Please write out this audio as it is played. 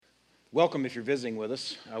Welcome if you're visiting with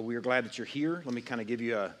us. We are glad that you're here. Let me kind of give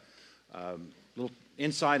you a little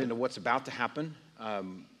insight into what's about to happen.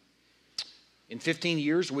 In 15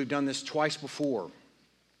 years, we've done this twice before.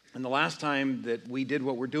 And the last time that we did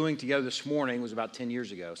what we're doing together this morning was about 10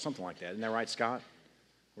 years ago, something like that. Isn't that right, Scott?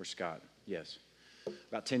 Where's Scott? Yes,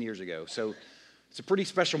 about 10 years ago. So it's a pretty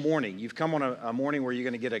special morning. You've come on a morning where you're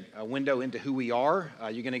going to get a window into who we are.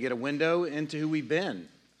 You're going to get a window into who we've been.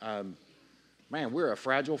 Man, we're a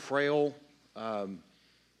fragile, frail,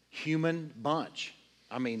 human bunch.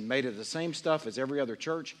 I mean, made of the same stuff as every other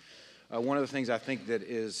church. One of the things I think that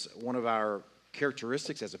is one of our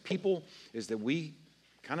characteristics as a people is that we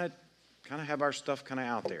kind of have our stuff kind of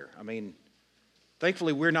out there. I mean,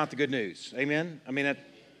 thankfully, we're not the good news. Amen? I mean,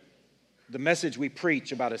 the message we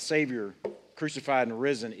preach about a Savior crucified and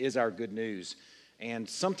risen is our good news. And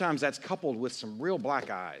sometimes that's coupled with some real black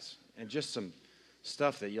eyes and just some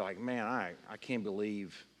stuff that you're like, man, I can't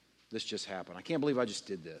believe this just happened. I can't believe I just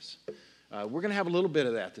did this. We're going to have a little bit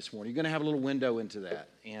of that this morning. You're going to have a little window into that.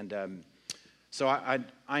 And so I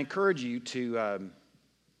encourage you to,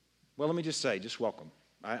 well, let me just say, just welcome.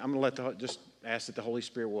 I'm going to just ask that the Holy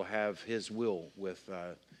Spirit will have His will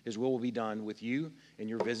His will be done with you in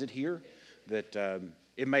your visit here, that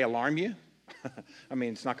it may alarm you. I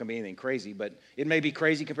mean, it's not going to be anything crazy, but it may be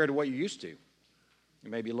crazy compared to what you're used to. It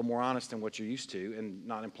may be a little more honest than what you're used to, and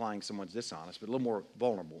not implying someone's dishonest, but a little more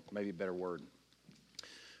vulnerable, maybe a better word.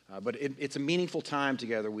 But it's a meaningful time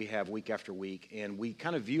together we have week after week, and we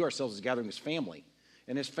kind of view ourselves as gathering as family.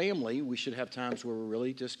 And as family, we should have times where we're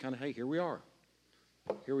really just kind of, hey, here we are.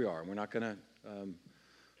 Here we are. And we're not going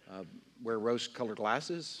to wear rose-colored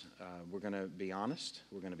glasses. We're going to be honest.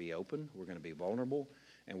 We're going to be open. We're going to be vulnerable.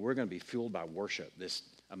 And we're going to be fueled by worship, this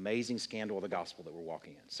amazing scandal of the gospel that we're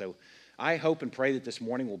walking in. So I hope and pray that this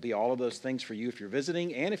morning will be all of those things for you if you're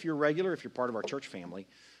visiting, and if you're regular, if you're part of our church family.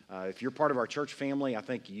 If you're part of our church family, I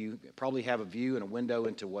think you probably have a view and a window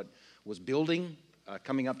into what was building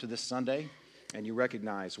coming up to this Sunday, and you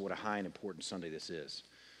recognize what a high and important Sunday this is.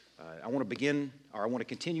 I want to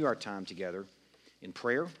continue our time together in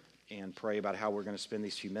prayer and pray about how we're going to spend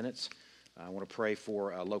these few minutes. I want to pray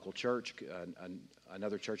for a local church,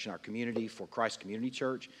 another church in our community, for Christ Community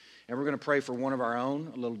Church. And we're going to pray for one of our own,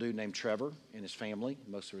 a little dude named Trevor and his family.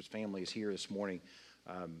 Most of his family is here this morning.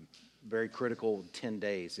 Very critical 10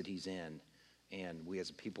 days that he's in. And we as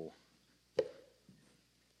a people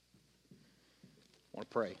want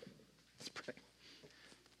to pray. Let's pray.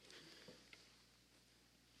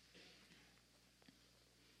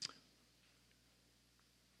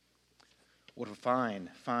 What a fine,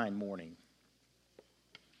 fine morning.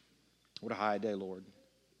 What a high day, Lord.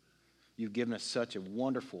 You've given us such a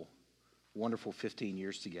wonderful, wonderful 15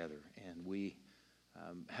 years together. And we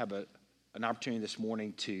have an opportunity this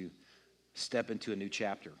morning to step into a new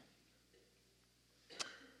chapter.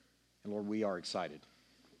 And Lord, we are excited.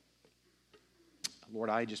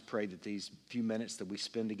 Lord, I just pray that these few minutes that we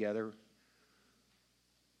spend together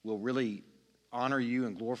will really honor you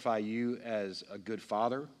and glorify you as a good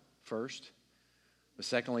father first. But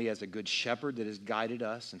secondly, as a good shepherd that has guided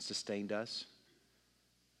us and sustained us.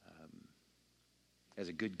 As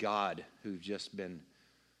a good God who's just been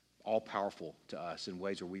all-powerful to us in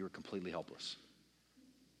ways where we were completely helpless.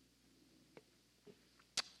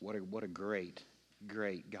 What a great,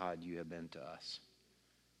 great God you have been to us.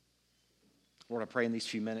 Lord, I pray in these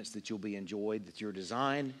few minutes that you'll be enjoyed, that your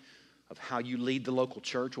design of how you lead the local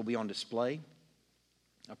church will be on display.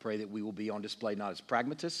 I pray that we will be on display not as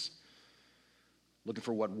pragmatists, looking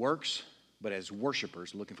for what works, but as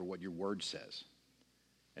worshipers, looking for what your word says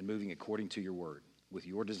and moving according to your word with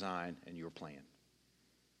your design and your plan.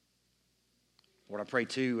 Lord, I pray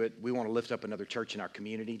too that we want to lift up another church in our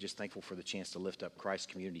community. Just thankful for the chance to lift up Christ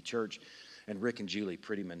Community Church and Rick and Julie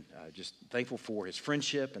Prettyman. Just thankful for his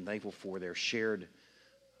friendship and thankful for their shared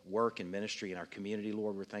work and ministry in our community.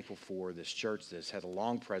 Lord, we're thankful for this church that's had a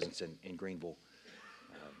long presence in Greenville.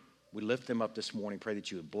 We lift them up this morning. Pray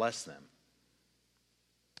that you would bless them.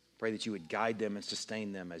 Pray that you would guide them and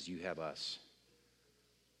sustain them as you have us.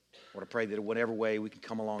 Lord, I pray that in whatever way we can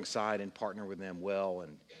come alongside and partner with them well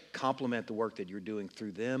and complement the work that you're doing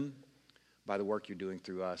through them by the work you're doing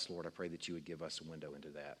through us. Lord, I pray that you would give us a window into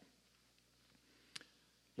that.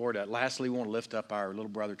 Lord, lastly, we want to lift up our little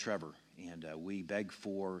brother Trevor, and we beg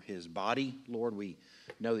for his body. Lord, we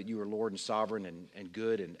know that you are Lord and sovereign and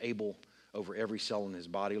good and able over every cell in his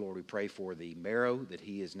body. Lord, we pray for the marrow that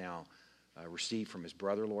he is now received from his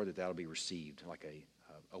brother, Lord, that that'll be received like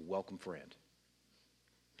a welcome friend.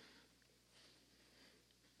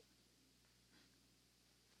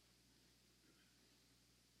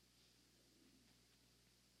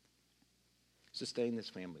 Sustain this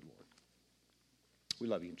family, Lord. We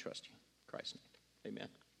love you and trust you. In Christ's name. Amen.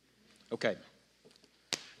 Okay.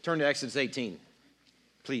 Turn to Exodus 18,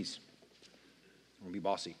 please. I'm going to be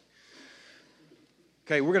bossy.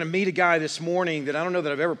 Okay, we're going to meet a guy this morning that I don't know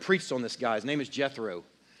that I've ever preached on this guy. His name is Jethro.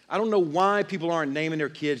 I don't know why people aren't naming their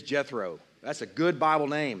kids Jethro. That's a good Bible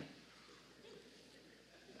name.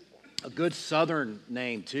 A good Southern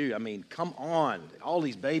name, too. I mean, come on. All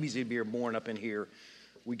these babies that are born up in here.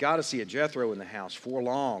 We got to see a Jethro in the house for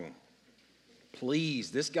long.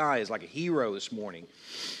 Please, this guy is like a hero this morning.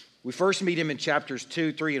 We first meet him in chapters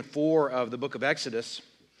 2, 3, and 4 of the book of Exodus.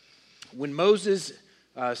 When Moses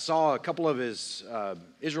saw a couple of his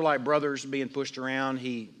Israelite brothers being pushed around,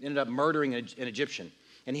 he ended up murdering an Egyptian,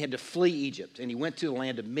 and he had to flee Egypt, and he went to the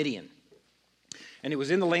land of Midian. And it was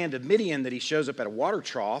in the land of Midian that he shows up at a water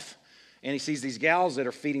trough, and he sees these gals that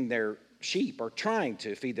are feeding their sheep, or trying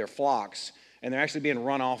to feed their flocks, and they're actually being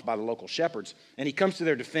run off by the local shepherds. And he comes to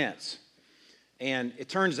their defense. And it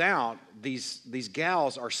turns out these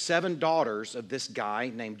gals are 7 daughters of this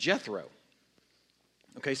guy named Jethro.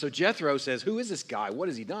 Okay, so Jethro says, who is this guy? What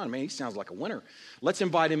has he done? Man, he sounds like a winner. Let's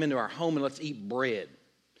invite him into our home and let's eat bread.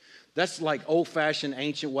 That's like old-fashioned,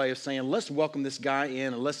 ancient way of saying, let's welcome this guy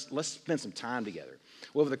in and let's spend some time together.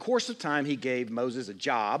 Well, over the course of time, he gave Moses a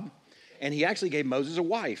job. And he actually gave Moses a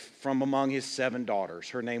wife from among his 7 daughters.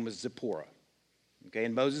 Her name was Zipporah. Okay,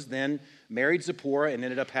 and Moses then married Zipporah and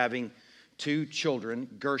ended up having 2 children,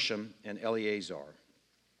 Gershom and Eleazar.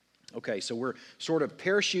 Okay, so we're sort of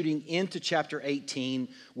parachuting into chapter 18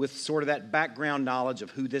 with sort of that background knowledge of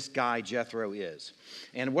who this guy Jethro is.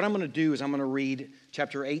 And what I'm going to do is I'm going to read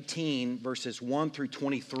chapter 18, verses 1 through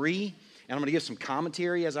 23, and I'm going to give some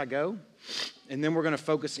commentary as I go. And then we're going to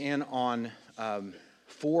focus in on 4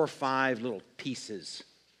 or 5 little pieces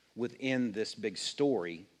within this big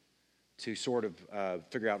story to sort of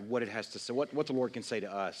figure out what it has to say, what the Lord can say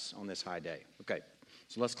to us on this high day. Okay,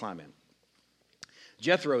 so let's climb in.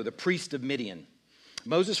 Jethro, the priest of Midian,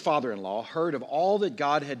 Moses' father-in-law, heard of all that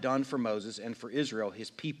God had done for Moses and for Israel,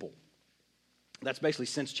 his people. That's basically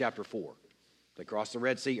since chapter 4. They crossed the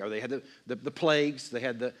Red Sea, or they had the plagues, they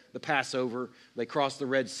had the Passover, they crossed the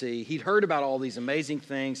Red Sea. He'd heard about all these amazing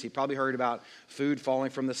things. He probably heard about food falling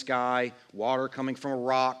from the sky, water coming from a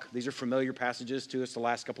rock. These are familiar passages to us the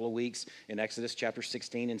last couple of weeks in Exodus chapter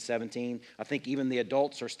 16 and 17. I think even the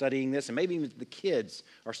adults are studying this, and maybe even the kids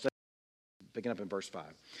are studying, picking up in verse 5.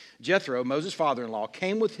 Jethro, Moses' father-in-law,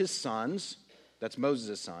 came with his sons, that's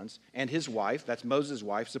Moses' sons, and his wife, that's Moses'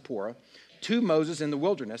 wife, Zipporah, to Moses in the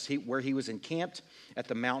wilderness, where he was encamped at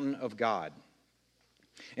the mountain of God.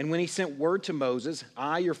 And when he sent word to Moses,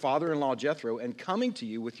 I, your father-in-law Jethro, am coming to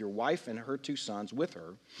you with your wife and her 2 sons with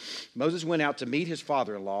her, Moses went out to meet his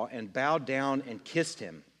father-in-law and bowed down and kissed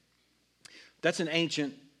him. That's an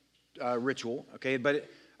ancient ritual, okay? But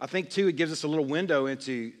I think, too, it gives us a little window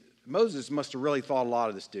into Moses must have really thought a lot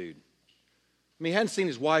of this dude. I mean, he hadn't seen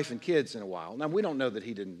his wife and kids in a while. Now, we don't know that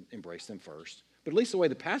he didn't embrace them first. But at least the way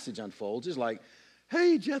the passage unfolds is like,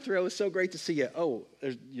 hey, Jethro, it's so great to see you. Oh,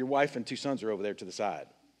 your wife and 2 sons are over there to the side.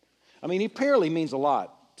 I mean, he apparently means a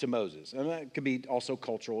lot to Moses. And that could be also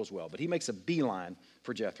cultural as well. But he makes a beeline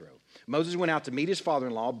for Jethro. Moses went out to meet his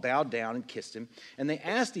father-in-law, bowed down and kissed him. And they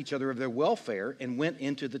asked each other of their welfare and went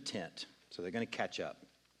into the tent. So they're going to catch up.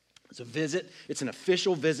 It's a visit. It's an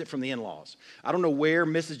official visit from the in-laws. I don't know where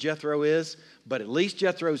Mrs. Jethro is, but at least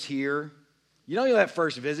Jethro's here. You know that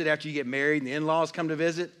first visit after you get married and the in-laws come to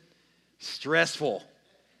visit? Stressful.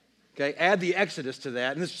 Okay, add the Exodus to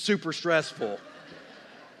that, and it's super stressful.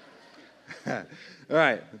 All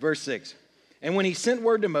right, verse 6. And when he sent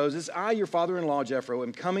word to Moses, I, your father-in-law Jethro,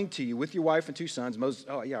 am coming to you with your wife and 2 sons. Moses,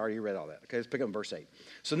 I already read all that. Okay, let's pick up in verse 8.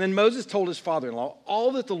 So then Moses told his father-in-law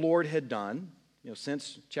all that the Lord had done,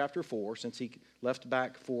 since chapter 4, since he left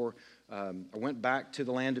back went back to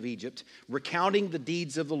the land of Egypt, recounting the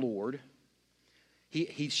deeds of the Lord.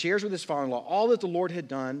 He shares with his father-in-law all that the Lord had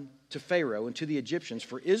done to Pharaoh and to the Egyptians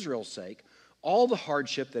for Israel's sake, all the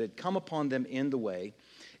hardship that had come upon them in the way,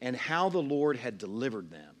 and how the Lord had delivered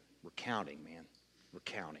them. Recounting.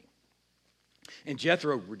 And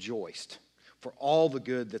Jethro rejoiced for all the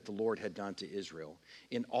good that the Lord had done to Israel,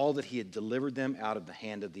 in all that he had delivered them out of the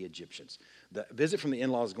hand of the Egyptians. The visit from the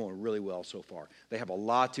in-laws is going really well so far. They have a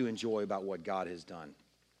lot to enjoy about what God has done.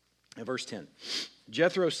 In verse 10,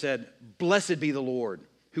 Jethro said, Blessed be the Lord,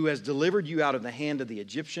 who has delivered you out of the hand of the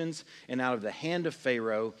Egyptians and out of the hand of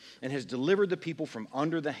Pharaoh, and has delivered the people from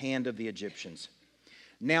under the hand of the Egyptians.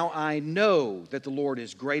 Now I know that the Lord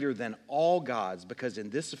is greater than all gods, because in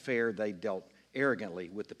this affair they dealt arrogantly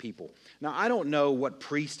with the people. Now I don't know what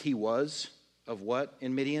priest he was of what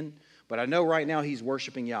in Midian, but I know right now he's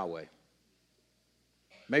worshiping Yahweh.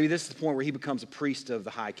 Maybe this is the point where he becomes a priest of the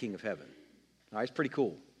high king of heaven. All right, it's pretty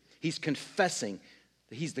cool. He's confessing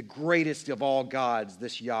that he's the greatest of all gods,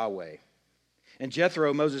 this Yahweh. And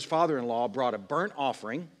Jethro, Moses' father-in-law, brought a burnt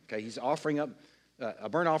offering. Okay, he's offering up a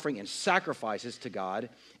burnt offering and sacrifices to God.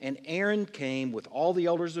 And Aaron came with all the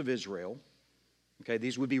elders of Israel. Okay,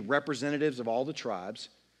 these would be representatives of all the tribes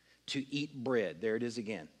to eat bread. There it is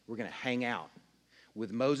again. We're going to hang out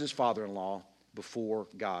with Moses' father-in-law before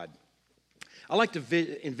God. I like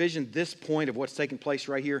to envision this point of what's taking place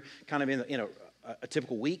right here kind of in a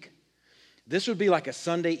typical week. This would be like a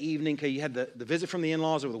Sunday evening. Okay, you had the visit from the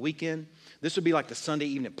in-laws over the weekend. This would be like the Sunday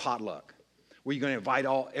evening potluck where you're going to invite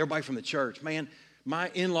everybody from the church. Man, my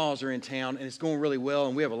in-laws are in town and it's going really well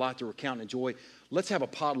and we have a lot to recount and enjoy. Let's have a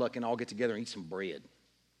potluck and all get together and eat some bread.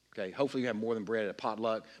 Okay, hopefully you have more than bread at a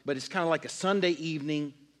potluck, but it's kind of like a Sunday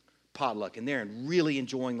evening potluck, and they're really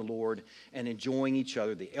enjoying the Lord and enjoying each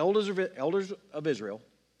other. The elders of Israel,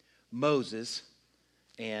 Moses,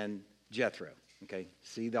 and Jethro. Okay,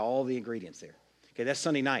 see all the ingredients there. Okay, that's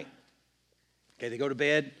Sunday night. Okay, they go to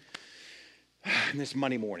bed, and it's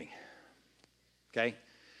Monday morning. Okay,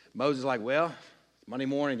 Moses is like, well, it's Monday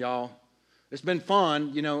morning, y'all. It's been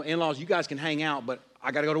fun, in-laws, you guys can hang out, but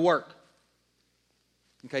I got to go to work.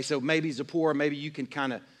 Okay, so maybe Zipporah, maybe you can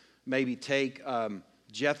kind of maybe take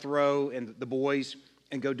Jethro and the boys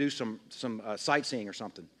and go do some sightseeing or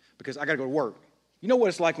something because I got to go to work. You know what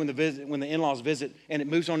it's like when the in-laws visit and it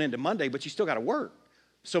moves on into Monday, but you still got to work.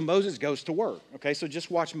 So Moses goes to work. Okay, so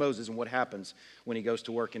just watch Moses and what happens when he goes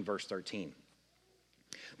to work in verse 13.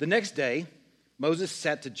 The next day, Moses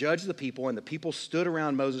sat to judge the people, and the people stood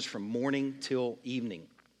around Moses from morning till evening.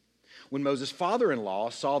 When Moses' father-in-law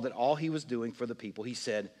saw that all he was doing for the people, he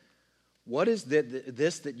said, "What is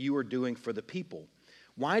this that you are doing for the people?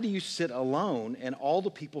 Why do you sit alone and all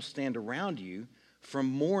the people stand around you from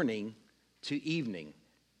morning to evening?"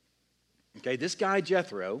 Okay, this guy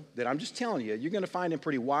Jethro, that I'm just telling you, you're going to find him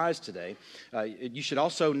pretty wise today. You should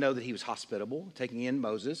also know that he was hospitable, taking in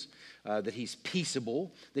Moses, that he's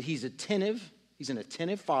peaceable, that he's attentive. He's an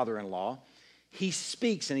attentive father-in-law. He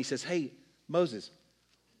speaks and he says, "Hey, Moses,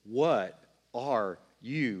 what are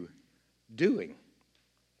you doing?"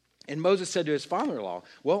 And Moses said to his father-in-law,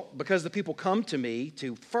 "Well, because the people come to me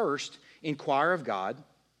to first inquire of God.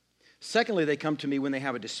 Secondly, they come to me when they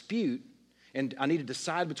have a dispute, and I need to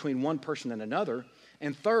decide between one person and another.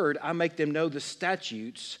 And third, I make them know the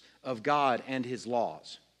statutes of God and his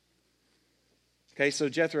laws." Okay, so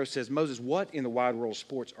Jethro says, "Moses, what in the wide world of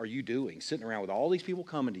sports are you doing, sitting around with all these people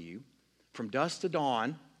coming to you from dusk to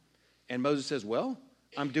dawn?" And Moses says, "Well,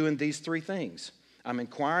 I'm doing these three things. I'm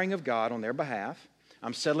inquiring of God on their behalf.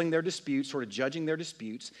 I'm settling their disputes, sort of judging their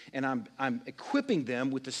disputes, and I'm equipping them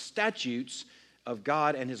with the statutes of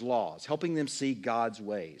God and his laws, helping them see God's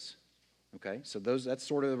ways." Okay, so that's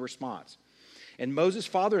sort of the response. And Moses'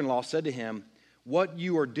 father-in-law said to him, "What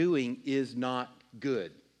you are doing is not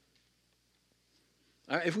good."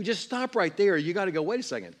 If we just stop right there, you got to go, wait a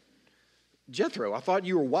second. Jethro, I thought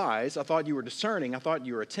you were wise. I thought you were discerning. I thought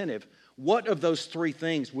you were attentive. What of those three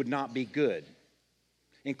things would not be good?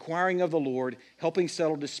 Inquiring of the Lord, helping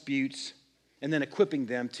settle disputes, and then equipping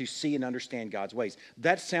them to see and understand God's ways.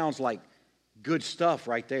 That sounds like good stuff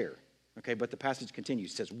right there. Okay, but the passage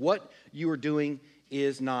continues. It says, "What you are doing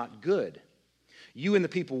is not good. You and the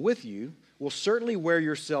people with you will certainly wear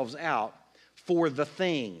yourselves out for the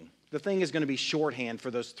thing." The thing is going to be shorthand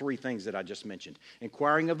for those three things that I just mentioned.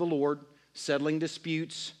 Inquiring of the Lord, settling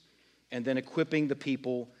disputes, and then equipping the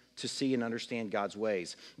people to see and understand God's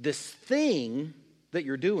ways. This thing that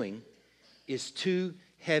you're doing is too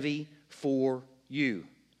heavy for you.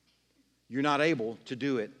 You're not able to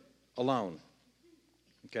do it alone.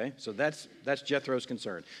 Okay, so that's Jethro's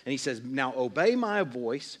concern. And he says, "Now obey my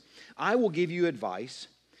voice. I will give you advice,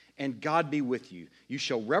 and God be with you. You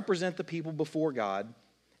shall represent the people before God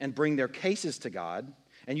and bring their cases to God,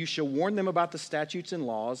 and you shall warn them about the statutes and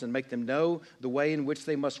laws and make them know the way in which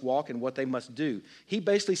they must walk and what they must do." He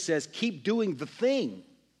basically says, keep doing the thing.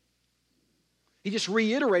 He just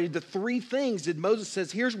reiterated the three things that Moses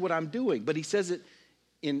says, here's what I'm doing. But he says it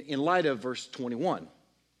in light of verse 21.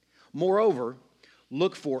 "Moreover,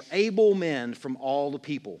 look for able men from all the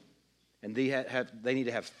people." And they need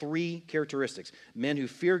to have three characteristics: men who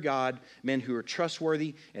fear God, men who are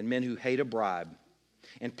trustworthy, and men who hate a bribe.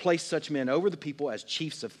 "And place such men over the people as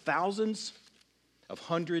chiefs of thousands, of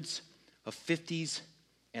hundreds, of fifties,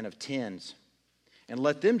 and of tens. And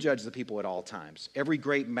let them judge the people at all times. Every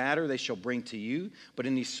great matter they shall bring to you, but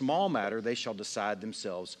any small matter they shall decide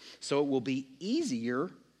themselves. So it will be easier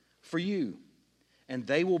for you. And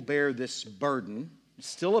they will bear this burden," it's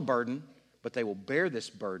still a burden, but they will bear this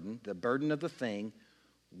burden, the burden of the thing,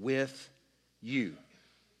 with you.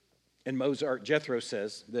 And Jethro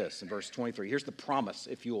says this in verse 23. Here's the promise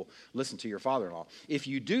if you'll listen to your father-in-law. If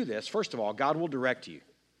you do this, first of all, God will direct you.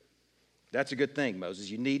 That's a good thing, Moses.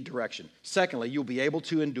 You need direction. Secondly, you'll be able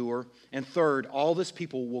to endure. And third, all this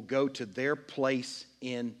people will go to their place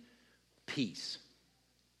in peace.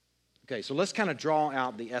 Okay, so let's kind of draw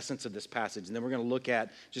out the essence of this passage, and then we're going to look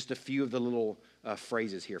at just a few of the little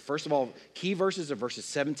phrases here. First of all, key verses are verses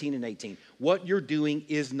 17 and 18. What you're doing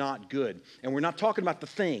is not good. And we're not talking about the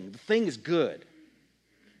thing. The thing is good.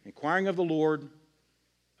 Inquiring of the Lord,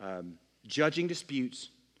 judging disputes,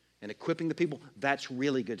 and equipping the people, that's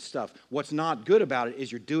really good stuff. What's not good about it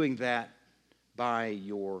is you're doing that by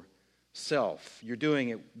yourself. You're doing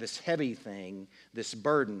it, this heavy thing, this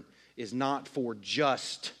burden is not for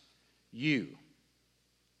just you.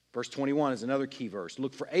 Verse 21 is another key verse.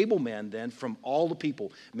 Look for able men then from all the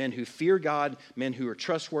people, men who fear God, men who are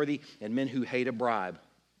trustworthy, and men who hate a bribe.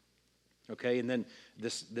 Okay, and then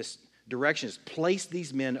this direction is place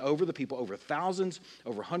these men over the people, over thousands,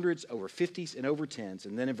 over hundreds, over 50s, and over 10s.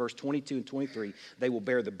 And then in verse 22 and 23, they will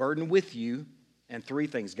bear the burden with you. And three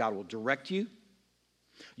things: God will direct you,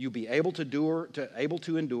 you'll be able to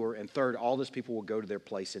endure, and third, all this people will go to their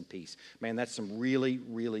place in peace. Man, that's some really,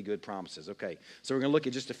 really good promises. Okay, so we're going to look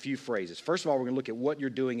at just a few phrases. First of all, we're going to look at what you're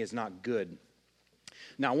doing is not good.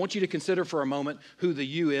 Now, I want you to consider for a moment who the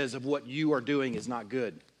you is of what you are doing is not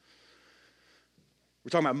good. We're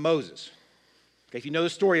talking about Moses. Okay, if you know the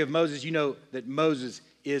story of Moses, you know that Moses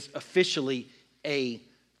is officially a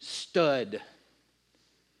stud.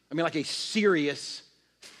 I mean, like a serious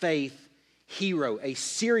faith hero, a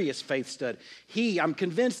serious faith stud. I'm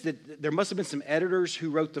convinced that there must have been some editors who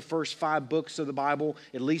wrote the first 5 books of the Bible,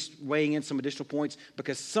 at least weighing in some additional points,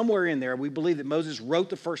 because somewhere in there, we believe that Moses wrote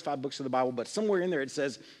the first 5 books of the Bible, but somewhere in there it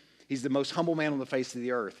says he's the most humble man on the face of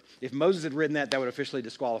the earth. If Moses had written that would officially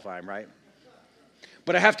disqualify him, right?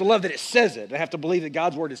 But I have to love that it says it. I have to believe that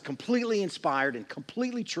God's word is completely inspired and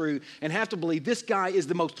completely true, and have to believe this guy is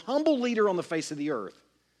the most humble leader on the face of the earth.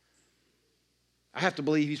 I have to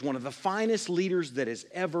believe he's one of the finest leaders that has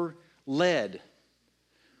ever led.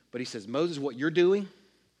 But he says, Moses, what you're doing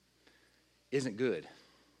isn't good.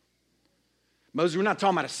 Moses, we're not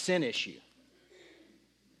talking about a sin issue.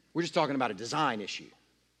 We're just talking about a design issue.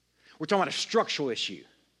 We're talking about a structural issue.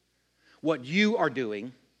 What you are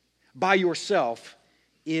doing by yourself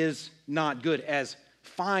is not good. As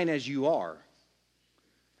fine as you are,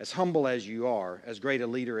 as humble as you are, as great a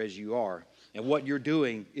leader as you are, and what you're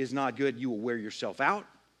doing is not good, you will wear yourself out,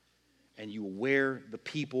 and you will wear the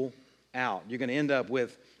people out. You're going to end up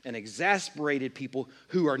with an exasperated people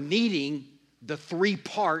who are needing the 3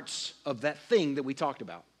 parts of that thing that we talked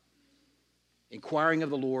about. Inquiring of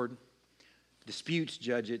the Lord, disputes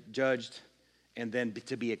judged, and then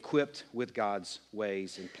to be equipped with God's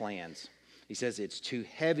ways and plans. He says it's too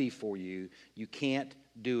heavy for you. You can't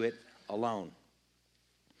do it alone.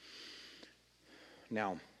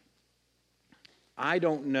 Now, I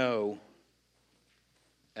don't know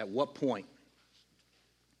at what point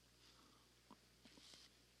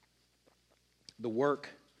the work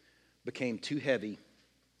became too heavy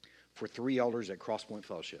for 3 elders at Crosspoint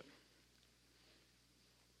Fellowship.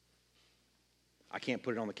 I can't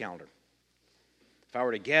put it on the calendar. If I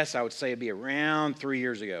were to guess, I would say it'd be around 3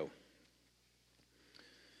 years ago.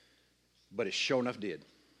 But it sure enough did.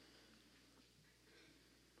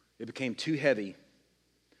 It became too heavy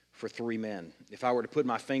for 3 men. If I were to put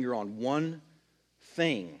my finger on one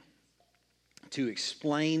thing to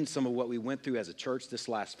explain some of what we went through as a church this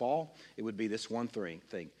last fall, it would be this one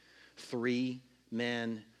thing. 3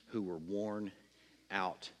 men who were worn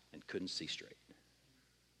out and couldn't see straight.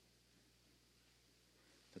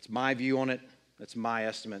 That's my view on it. That's my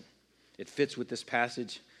estimate. It fits with this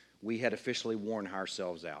passage. We had officially worn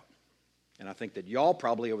ourselves out. And I think that y'all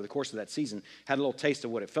probably over the course of that season had a little taste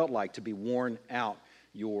of what it felt like to be worn out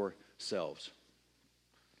yourselves.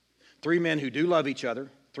 3 men who do love each other,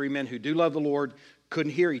 3 men who do love the Lord,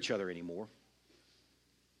 couldn't hear each other anymore,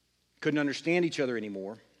 couldn't understand each other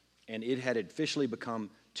anymore, and it had officially become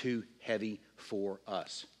too heavy for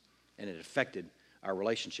us. And it affected our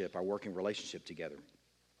relationship, our working relationship together.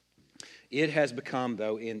 It has become,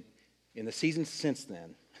 though, in the season since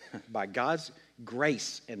then, by God's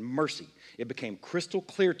grace and mercy, it became crystal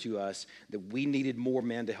clear to us that we needed more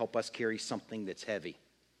men to help us carry something that's heavy,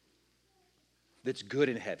 that's good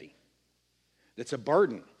and heavy, that's a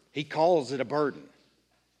burden. He calls it a burden.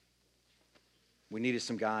 We needed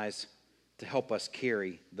some guys to help us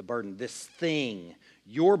carry the burden, this thing,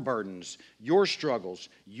 your burdens, your struggles,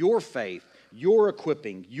 your faith, your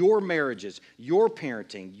equipping, your marriages, your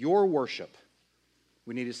parenting, your worship.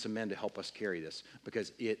 We needed some men to help us carry this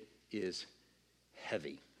because it is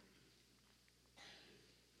heavy.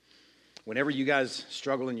 Whenever you guys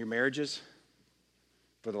struggle in your marriages,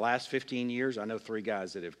 for the last 15 years, I know 3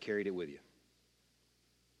 guys that have carried it with you.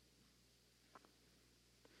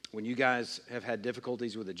 When you guys have had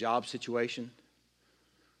difficulties with a job situation,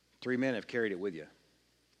 3 men have carried it with you.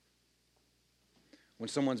 When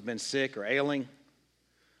someone's been sick or ailing,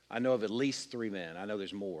 I know of at least 3 men. I know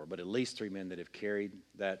there's more, but at least 3 men that have carried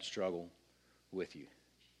that struggle with you.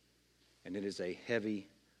 And it is a heavy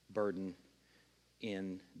burden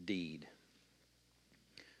indeed.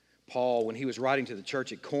 Paul, when he was writing to the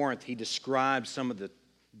church at Corinth, he described some of the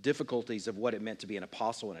difficulties of what it meant to be an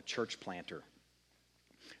apostle and a church planter.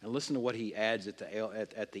 And listen to what he adds at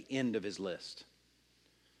the end of his list.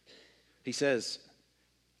 He says,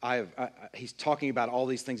 he's talking about all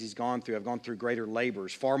these things he's gone through. I've gone through greater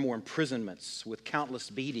labors, far more imprisonments, with countless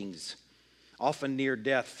beatings, often near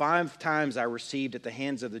death. 5 times I received at the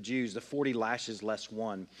hands of the Jews the 40 lashes less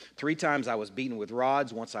one. 3 times I was beaten with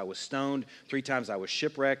rods. Once I was stoned. 3 times I was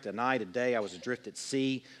shipwrecked. A night, a day I was adrift at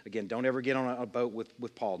sea. Again, don't ever get on a boat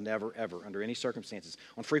with Paul. Never, ever, under any circumstances.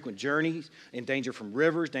 On frequent journeys, in danger from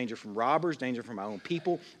rivers, danger from robbers, danger from my own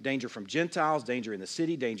people, danger from Gentiles, danger in the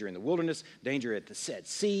city, danger in the wilderness, danger at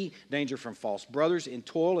sea, danger from false brothers, in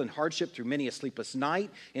toil and hardship through many a sleepless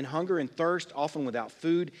night, in hunger and thirst, often without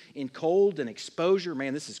food, in cold and exposure.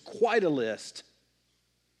 Man, this is quite a list.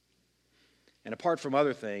 And apart from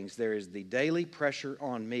other things, there is the daily pressure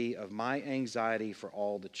on me of my anxiety for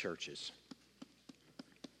all the churches.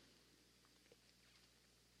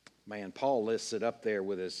 Man, Paul lists it up there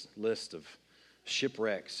with his list of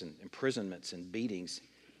shipwrecks and imprisonments and beatings.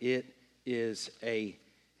 It is a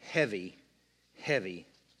heavy, heavy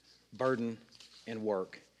burden and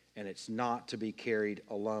work, and it's not to be carried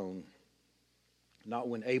alone. Not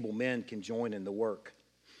when able men can join in the work.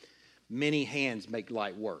 Many hands make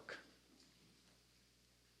light work.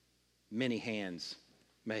 Many hands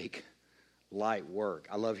make light work.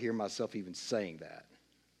 I love hearing myself even saying that.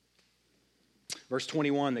 Verse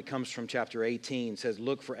 21 that comes from chapter 18 says,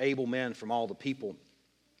 look for able men from all the people.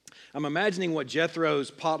 I'm imagining what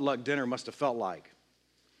Jethro's potluck dinner must have felt like.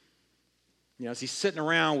 You know, as he's sitting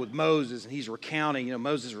around with Moses and he's recounting,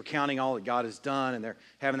 Moses is recounting all that God has done, and they're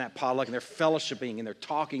having that potluck and they're fellowshipping and they're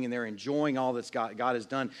talking and they're enjoying all that God has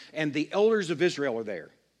done. And the elders of Israel are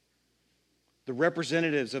there. The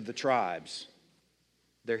representatives of the tribes.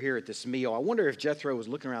 They're here at this meal. I wonder if Jethro was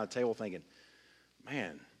looking around the table thinking,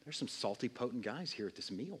 man, there's some salty, potent guys here at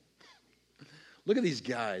this meal. Look at these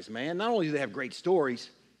guys, man. Not only do they have great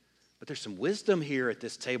stories, but there's some wisdom here at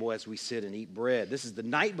this table as we sit and eat bread. This is the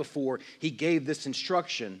night before he gave this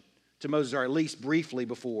instruction to Moses, or at least briefly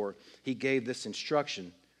before he gave this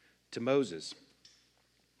instruction to Moses.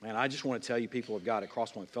 Man, I just want to tell you, people of God at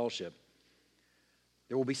Crosspoint Fellowship,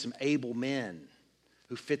 there will be some able men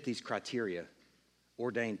who fit these criteria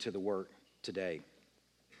ordained to the work today.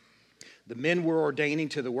 The men we're ordaining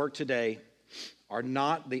to the work today are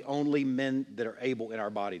not the only men that are able in our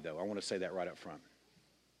body, though. I want to say that right up front.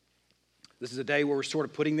 This is a day where we're sort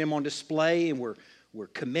of putting them on display and we're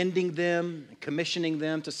commending them and commissioning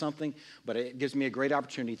them to something, but it gives me a great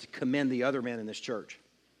opportunity to commend the other men in this church.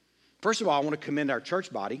 First of all, I want to commend our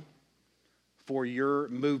church body for your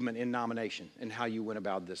movement in nomination and how you went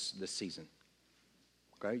about this season.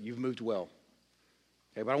 Okay, you've moved well.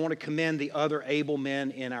 Okay, but I want to commend the other able men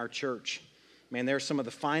in our church. Man, they're some of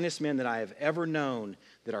the finest men that I have ever known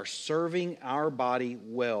that are serving our body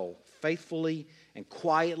well, faithfully and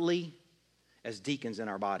quietly, as deacons in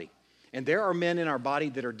our body. And there are men in our body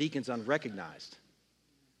that are deacons unrecognized.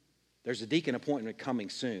 There's a deacon appointment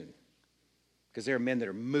coming soon because there are men that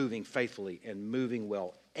are moving faithfully and moving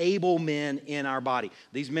well. Able men in our body.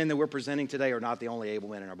 These men that we're presenting today are not the only able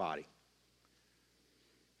men in our body.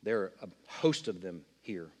 There are a host of them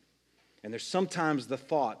here. And there's sometimes the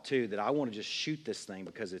thought, too, that I want to just shoot this thing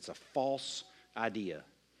because it's a false idea.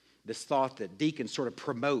 This thought that deacons sort of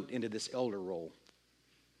promote into this elder role.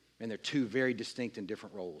 And they're 2 very distinct and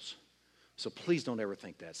different roles. So please don't ever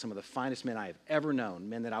think that. Some of the finest men I have ever known,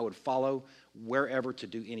 men that I would follow wherever to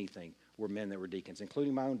do anything, were men that were deacons,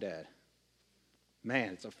 including my own dad.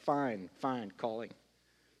 Man, it's a fine, fine calling.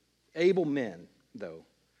 Able men, though,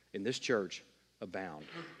 in this church abound.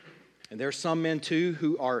 And there are some men, too,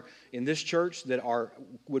 who are in this church that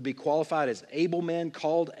would be qualified as able men,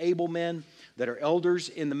 called able men, that are elders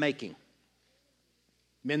in the making.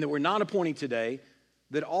 Men that we're not appointing today,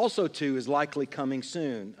 that also, too, is likely coming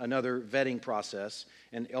soon, another vetting process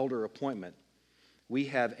and elder appointment. We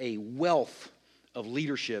have a wealth of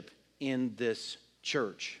leadership in this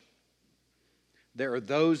church. There are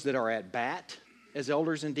those that are at bat as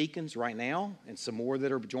elders and deacons right now, and some more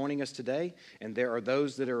that are joining us today, and there are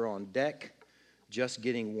those that are on deck just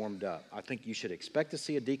getting warmed up. I think you should expect to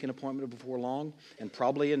see a deacon appointment before long, and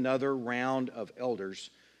probably another round of elders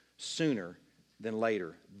sooner than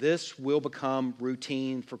later. This will become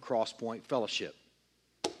routine for Crosspoint Fellowship.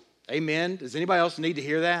 Amen. Does anybody else need to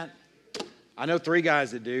hear that? I know 3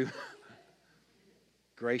 guys that do.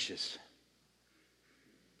 Gracious.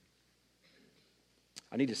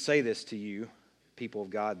 I need to say this to you, people of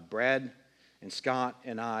God. Brad and Scott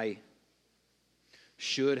and I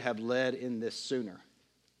should have led in this sooner.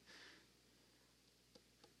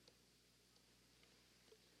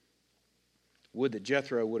 Would that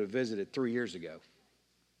Jethro would have visited 3 years ago.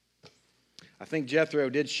 I think Jethro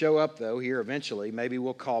did show up, though, here eventually. Maybe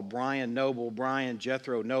we'll call Brian Noble, Brian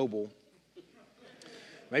Jethro Noble.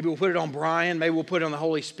 Maybe we'll put it on Brian. Maybe we'll put it on the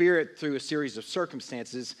Holy Spirit through a series of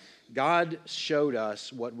circumstances. God showed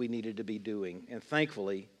us what we needed to be doing. And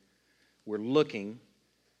thankfully, we're looking,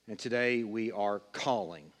 and today we are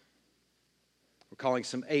calling. We're calling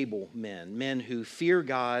some able men, men who fear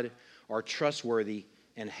God, are trustworthy,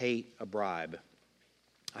 and hate a bribe.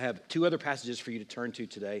 I have 2 other passages for you to turn to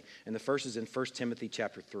today, and the first is in 1 Timothy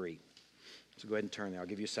chapter 3. So go ahead and turn there. I'll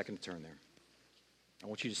give you a second to turn there. I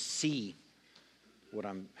want you to see what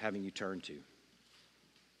I'm having you turn to.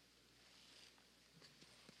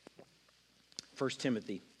 1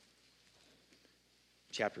 Timothy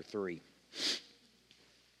chapter 3.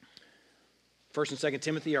 1 and 2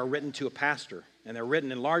 Timothy are written to a pastor, and they're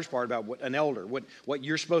written in large part about an elder, what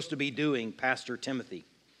you're supposed to be doing, Pastor Timothy.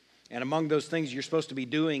 And among those things you're supposed to be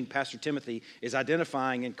doing, Pastor Timothy, is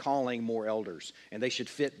identifying and calling more elders. And they should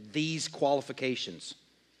fit these qualifications.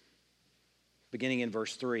 Beginning in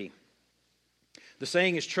verse 3. The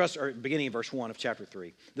saying is beginning in verse 1 of chapter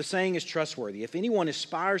 3. The saying is trustworthy. If anyone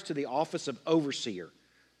aspires to the office of overseer.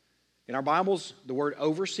 In our Bibles, the word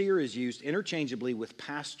overseer is used interchangeably with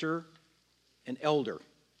pastor and elder.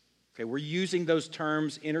 Okay, we're using those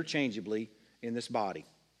terms interchangeably in this body.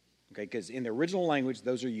 Okay, because in the original language,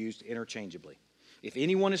 those are used interchangeably. If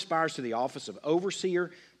anyone aspires to the office of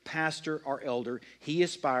overseer, pastor, or elder, he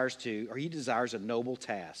aspires to, or he desires a noble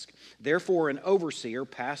task. Therefore, an overseer,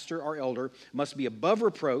 pastor, or elder must be above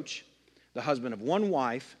reproach, the husband of one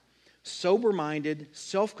wife, sober-minded,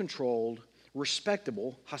 self-controlled,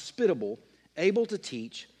 respectable, hospitable, able to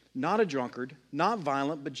teach, not a drunkard, not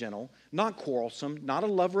violent but gentle, not quarrelsome, not a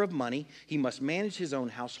lover of money. He must manage his own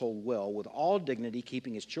household well, with all dignity,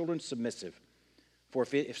 keeping his children submissive. For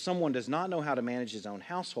if someone does not know how to manage his own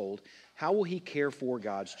household, how will he care for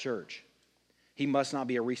God's church? He must not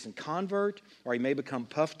be a recent convert, or he may become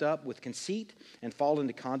puffed up with conceit and fall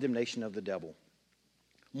into condemnation of the devil.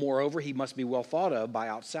 Moreover, he must be well thought of by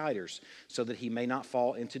outsiders, so that he may not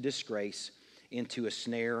fall into disgrace, into a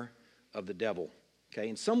snare of the devil. Okay,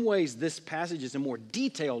 in some ways, this passage is a more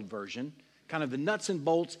detailed version, kind of the nuts and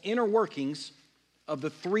bolts, inner workings of the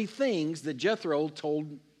 3 things that Jethro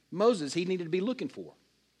told Moses he needed to be looking for.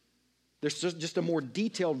 There's just a more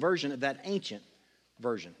detailed version of that ancient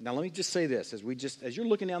version. Now, let me just say this. As you're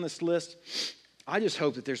looking down this list, I just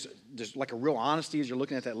hope that there's like a real honesty as you're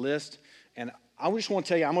looking at that list. And I just want to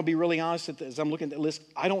tell you, I'm going to be really honest as I'm looking at that list.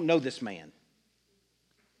 I don't know this man.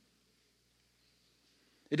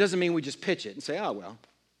 It doesn't mean we just pitch it and say, oh, well,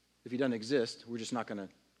 if he doesn't exist, we're just not going to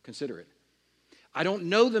consider it. I don't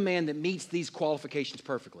know the man that meets these qualifications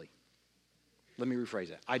perfectly. Let me rephrase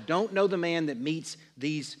that. I don't know the man that meets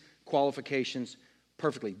these qualifications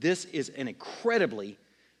perfectly. This is an incredibly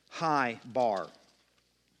high bar.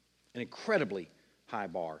 An incredibly high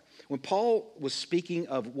bar. When Paul was speaking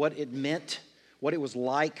of what it meant, what it was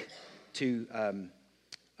like to,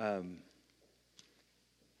 let me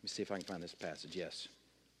see if I can find this passage, yes.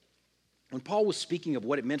 When Paul was speaking of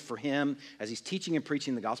what it meant for him as he's teaching and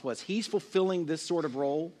preaching the gospel, as he's fulfilling this sort of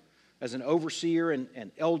role as an overseer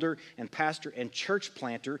and elder and pastor and church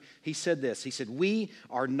planter, he said this. He said, we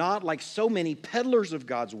are not like so many peddlers of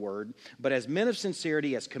God's word, but as men of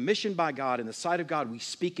sincerity, as commissioned by God in the sight of God, we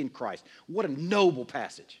speak in Christ. What a noble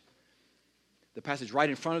passage. The passage right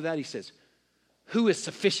in front of that, he says, who is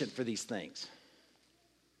sufficient for these things?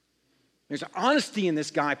 There's an honesty in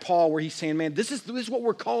this guy, Paul, where he's saying, man, this is what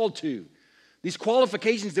we're called to. These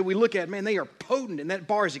qualifications that we look at, man, they are potent, and that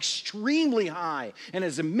bar is extremely high. And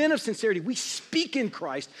as a men of sincerity, we speak in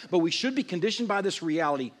Christ, but we should be conditioned by this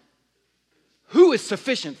reality. Who is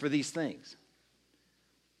sufficient for these things?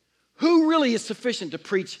 Who really is sufficient to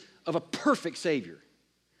preach of a perfect Savior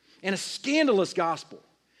and a scandalous gospel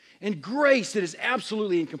and grace that is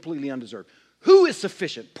absolutely and completely undeserved? Who is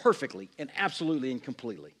sufficient perfectly and absolutely and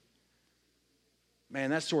completely?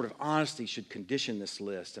 Man, that sort of honesty should condition this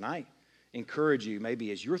list. And encourage you,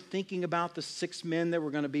 maybe as you're thinking about the 6 men that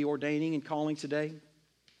we're going to be ordaining and calling today,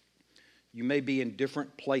 you may be in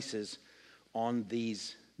different places on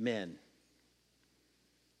these men.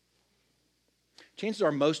 Chances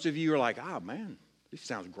are most of you are like, oh man, this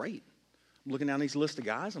sounds great. I'm looking down these list of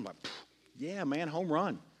guys, I'm like, yeah, man, home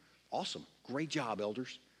run. Awesome. Great job,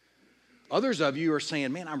 elders. Others of you are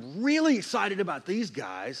saying, man, I'm really excited about these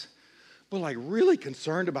guys, but like really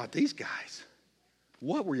concerned about these guys.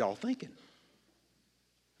 What were y'all thinking?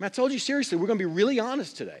 I told you seriously, we're going to be really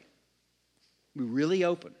honest today. Be really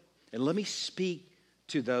open. And let me speak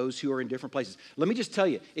to those who are in different places. Let me just tell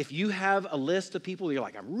you, if you have a list of people, you're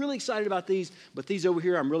like, I'm really excited about these, but these over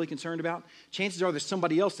here I'm really concerned about, chances are there's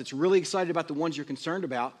somebody else that's really excited about the ones you're concerned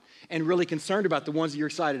about and really concerned about the ones that you're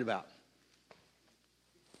excited about.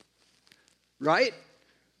 Right?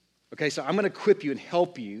 Okay, so I'm going to equip you and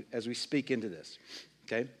help you as we speak into this.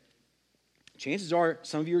 Okay? Chances are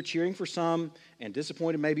some of you are cheering for some and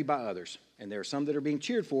disappointed maybe by others. And there are some that are being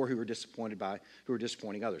cheered for who are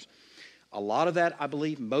disappointing others. A lot of that, I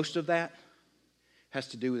believe, most of that has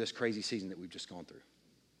to do with this crazy season that we've just gone through.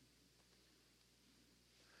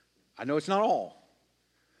 I know it's not all,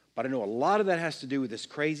 but I know a lot of that has to do with this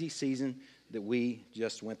crazy season that we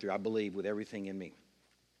just went through, I believe, with everything in me.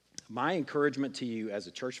 My encouragement to you as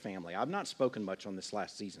a church family, I've not spoken much on this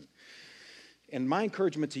last season. And my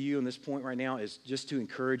encouragement to you on this point right now is just to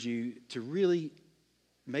encourage you to really,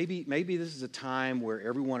 maybe this is a time where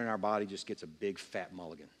everyone in our body just gets a big fat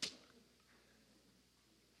mulligan.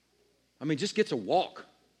 I mean, just gets a walk.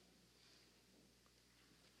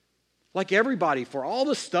 Like everybody, for all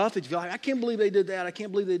the stuff that you feel like, I can't believe they did that. I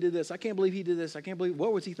can't believe they did this. I can't believe he did this. I can't believe,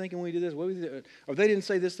 what was he thinking when he did this? What was he, or they didn't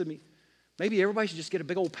say this to me. Maybe everybody should just get a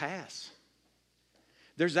big old pass.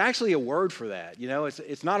 There's actually a word for that. You know,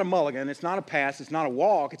 it's not a mulligan. It's not a pass. It's not a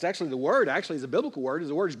walk. It's actually the word, actually is a biblical word.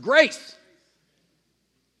 The word is grace.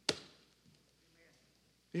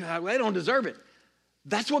 You know, they don't deserve it.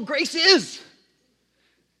 That's what grace is.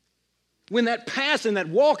 When that pass and that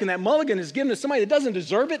walk and that mulligan is given to somebody that doesn't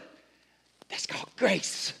deserve it, that's called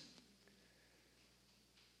grace.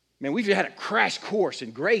 Man, we've had a crash course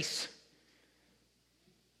in grace.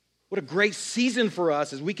 What a great season for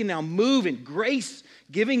us as we can now move in grace,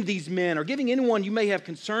 giving these men or giving anyone you may have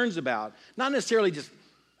concerns about. Not necessarily just,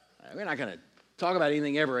 we're not going to talk about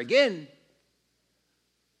anything ever again.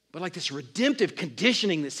 But like this redemptive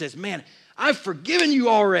conditioning that says, man, I've forgiven you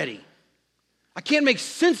already. I can't make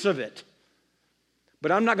sense of it.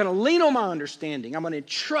 But I'm not going to lean on my understanding. I'm going to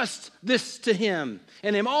entrust this to him.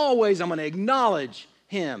 And in all ways, I'm going to acknowledge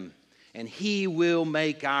him. And he will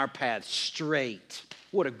make our path straight.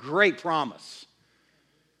 What a great promise.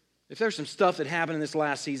 If there's some stuff that happened in this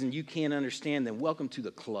last season you can't understand, then welcome to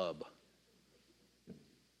the club.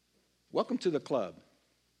 Welcome to the club.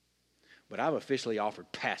 But I've officially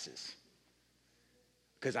offered passes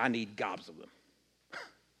because I need gobs of them.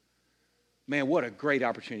 Man, what a great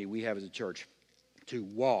opportunity we have as a church to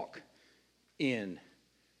walk in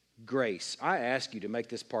grace. I ask you to make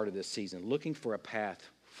this part of this season looking for a path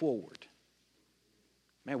forward.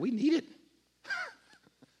 Man, we need it.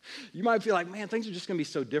 You might feel like, man, things are just going to be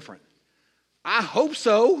so different. I hope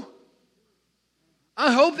so.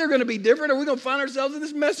 I hope they're going to be different, or we're going to find ourselves in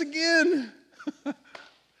this mess again.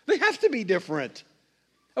 They have to be different.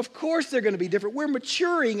 Of course they're going to be different. We're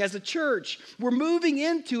maturing as a church. We're moving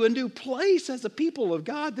into a new place as a people of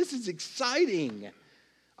God. This is exciting.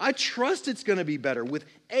 I trust it's going to be better with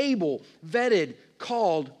able, vetted,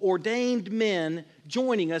 called, ordained men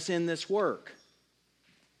joining us in this work.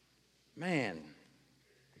 Man,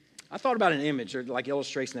 I thought about an image or like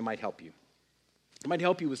illustration that might help you. It might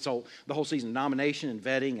help you with the whole season, nomination and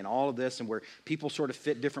vetting and all of this, and where people sort of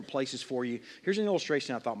fit different places for you. Here's an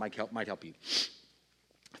illustration I thought might help you.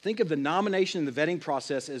 Think of the nomination and the vetting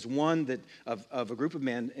process as one that of a group of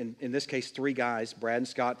men, in this case 3 guys, Brad and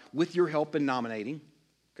Scott, with your help in nominating,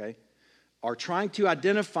 okay, are trying to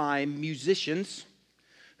identify musicians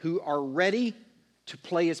who are ready to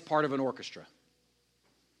play as part of an orchestra.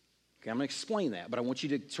 Okay, I'm going to explain that, but I want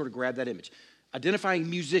you to sort of grab that image. Identifying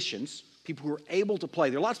musicians, people who are able to play.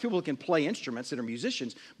 There are lots of people who can play instruments that are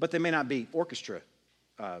musicians, but they may not be orchestra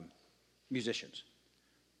musicians.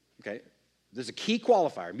 Okay, there's a key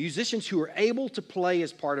qualifier. Musicians who are able to play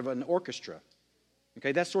as part of an orchestra.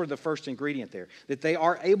 Okay, that's sort of the first ingredient there. That they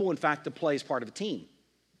are able, in fact, to play as part of a team.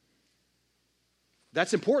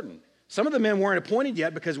 That's important. Some of the men weren't appointed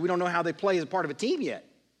yet because we don't know how they play as a part of a team yet.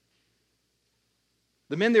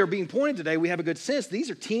 The men that are being appointed today, we have a good sense. These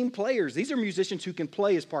are team players. These are musicians who can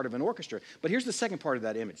play as part of an orchestra. But here's the second part of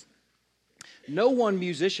that image. No one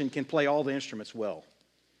musician can play all the instruments well.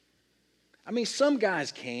 I mean, some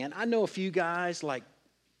guys can. I know a few guys like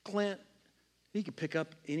Clint. He could pick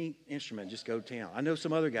up any instrument, just go to town. I know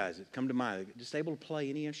some other guys that come to mind, just able to play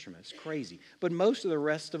any instrument. It's crazy. But most of the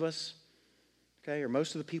rest of us, okay, or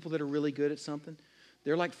most of the people that are really good at something,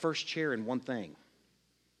 they're like first chair in one thing.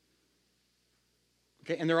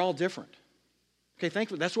 Okay, and they're all different. Okay,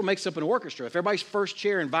 thankfully, that's what makes up an orchestra. If everybody's first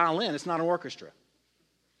chair in violin, it's not an orchestra.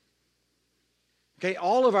 Okay,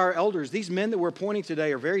 all of our elders, these men that we're appointing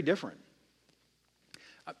today are very different.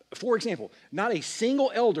 For example, not a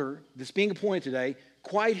single elder that's being appointed today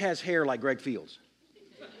quite has hair like Greg Fields.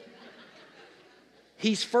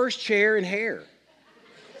 He's first chair in hair.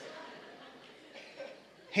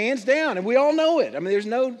 Hands down, and we all know it. I mean, there's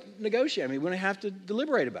no negotiating. I mean, we don't have to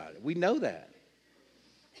deliberate about it. We know that.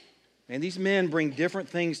 And these men bring different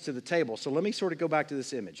things to the table. So let me sort of go back to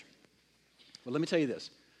this image. But let me tell you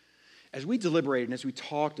this. As we deliberated and as we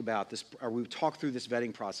talked about this, or we talked through this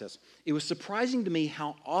vetting process, it was surprising to me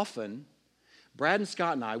how often Brad and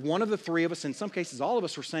Scott and I, one of the three of us, in some cases all of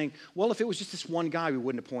us, were saying, well, if it was just this one guy, we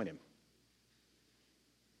wouldn't appoint him.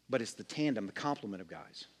 But it's the tandem, the complement of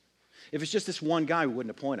guys. If it's just this one guy, we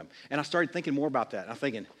wouldn't appoint him. And I started thinking more about that. I'm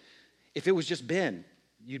thinking, if it was just Ben,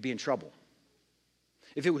 you'd be in trouble.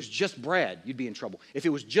 If it was just Brad, you'd be in trouble. If it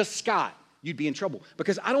was just Scott, you'd be in trouble.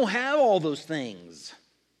 Because I don't have all those things.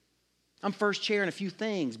 I'm first chair in a few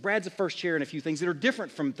things. Brad's a first chair in a few things that are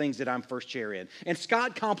different from things that I'm first chair in. And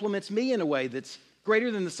Scott compliments me in a way that's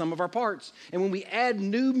greater than the sum of our parts. And when we add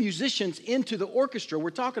new musicians into the orchestra,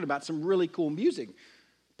 we're talking about some really cool music.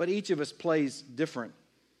 But each of us plays different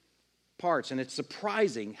parts. And it's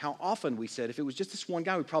surprising how often we said, if it was just this one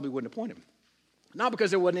guy, we probably wouldn't appoint him. Not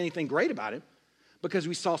because there wasn't anything great about him, because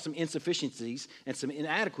we saw some insufficiencies and some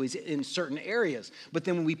inadequacies in certain areas. But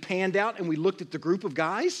then when we panned out and we looked at the group of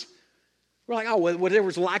guys, we're like, oh, well,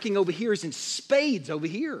 whatever's lacking over here is in spades over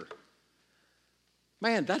here.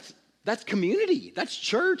 Man, that's community. That's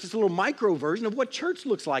church. It's a little micro version of what church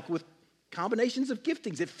looks like with combinations of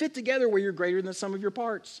giftings that fit together where you're greater than the sum of your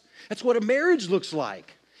parts. That's what a marriage looks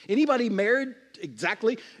like. Anybody married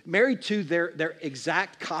to their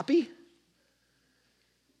exact copy?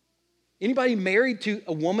 Anybody married to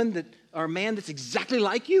a woman or a man that's exactly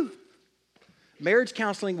like you? Marriage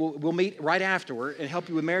counseling, we'll meet right afterward and help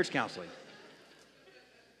you with marriage counseling.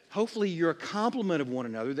 Hopefully you're a complement of one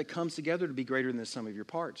another that comes together to be greater than the sum of your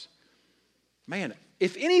parts. Man,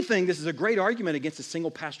 if anything, this is a great argument against a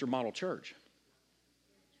single pastor model church.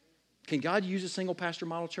 Can God use a single pastor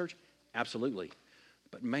model church? Absolutely.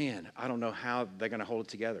 But man, I don't know how they're going to hold it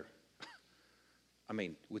together. I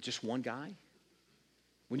mean, with just one guy?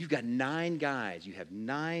 When you've got 9 guys, you have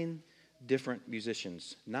 9 different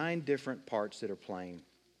musicians, 9 different parts that are playing,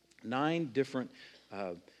 9 different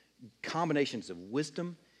combinations of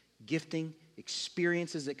wisdom, gifting,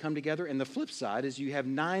 experiences that come together. And the flip side is you have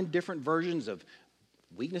 9 different versions of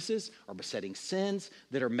weaknesses or besetting sins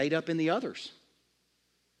that are made up in the others.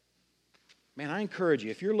 Man, I encourage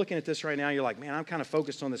you, if you're looking at this right now, you're like, man, I'm kind of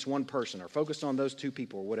focused on this one person or focused on those 2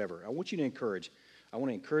 people or whatever. I want to encourage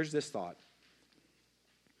this thought.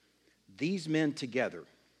 These men together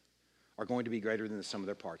are going to be greater than the sum of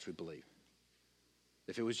their parts, we believe.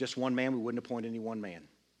 If it was just one man, we wouldn't appoint any one man.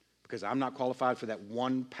 Because I'm not qualified for that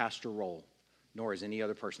one pastor role, nor is any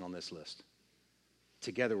other person on this list.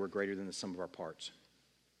 Together, we're greater than the sum of our parts.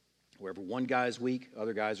 Wherever one guy is weak,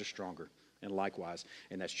 other guys are stronger, and likewise.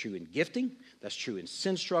 And that's true in gifting, that's true in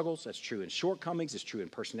sin struggles, that's true in shortcomings, it's true in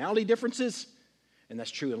personality differences, and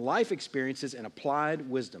that's true in life experiences and applied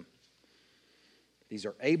wisdom. These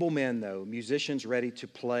are able men, though, musicians ready to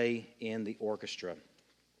play in the orchestra.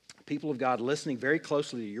 People of God listening very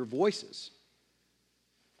closely to your voices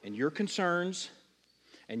and your concerns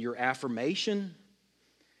and your affirmation,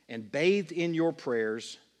 and bathed in your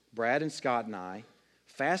prayers, Brad and Scott and I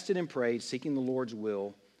fasted and prayed, seeking the Lord's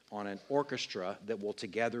will on an orchestra that will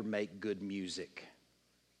together make good music.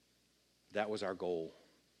 That was our goal,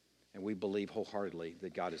 and we believe wholeheartedly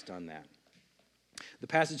that God has done that. The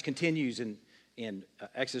passage continues in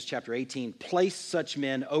Exodus chapter 18, place such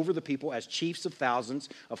men over the people as chiefs of thousands,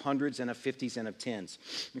 of hundreds, and of 50s, and of 10s.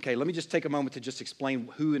 Okay, let me just take a moment to just explain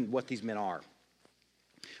who and what these men are.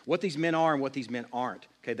 What these men are and what these men aren't.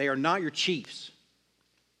 Okay, they are not your chiefs.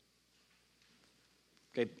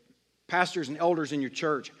 Okay, pastors and elders in your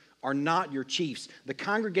church are not your chiefs. The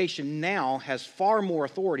congregation now has far more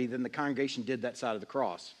authority than the congregation did that side of the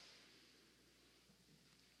cross.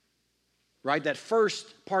 Right? That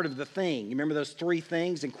first part of the thing. You remember those 3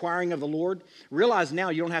 things? Inquiring of the Lord? Realize now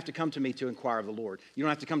you don't have to come to me to inquire of the Lord. You don't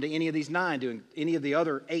have to come to any of these 9, any of the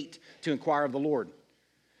other 8 to inquire of the Lord.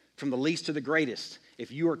 From the least to the greatest.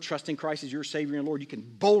 if you are trusting Christ as your Savior and Lord, you can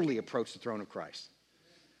boldly approach the throne of Christ.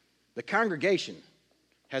 The congregation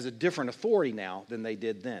has a different authority now than they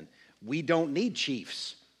did then. We don't need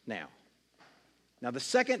chiefs now. Now, the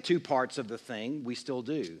second two parts of the thing we still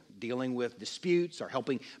do, dealing with disputes or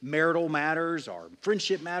helping marital matters or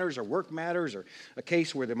friendship matters or work matters or a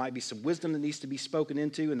case where there might be some wisdom that needs to be spoken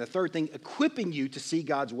into. And the third thing, equipping you to see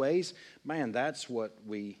God's ways. Man, that's what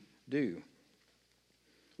we do.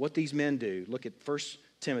 What these men do, look at 1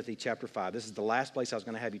 Timothy chapter 5. This is the last place I was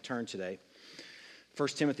going to have you turn today. 1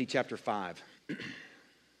 Timothy chapter 5,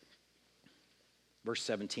 verse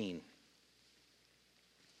 17.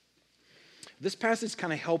 This passage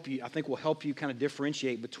kind of help you, I think will help you kind of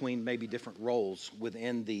differentiate between maybe different roles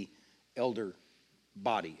within the elder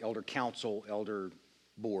body, elder council, elder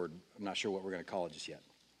board. I'm not sure what we're going to call it just yet.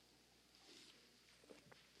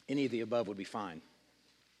 Any of the above would be fine.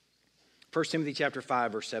 1 Timothy chapter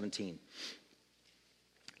 5, verse 17.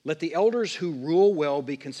 Let the elders who rule well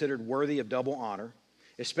be considered worthy of double honor,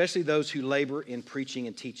 especially those who labor in preaching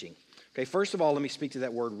and teaching. Okay, first of all, let me speak to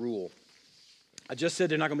that word rule. I just said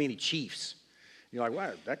there are not going to be any chiefs. You're like,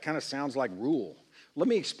 wow, that kind of sounds like rule. Let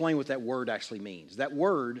me explain what that word actually means. That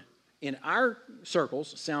word, in our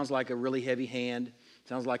circles, sounds like a really heavy hand.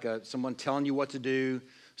 Sounds like someone telling you what to do.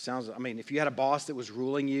 If you had a boss that was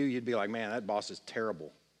ruling you, you'd be like, man, that boss is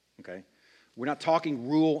terrible. Okay? We're not talking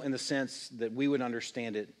rule in the sense that we would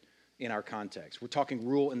understand it in our context. We're talking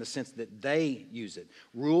rule in the sense that they use it.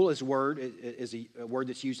 Rule is a word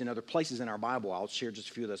that's used in other places in our Bible. I'll share just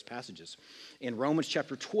a few of those passages. In Romans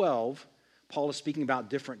chapter 12, Paul is speaking about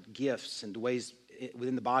different gifts and the ways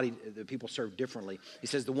within the body that people serve differently. He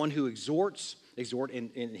says the one who exhort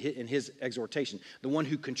in his exhortation, the one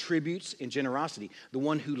who contributes in generosity, the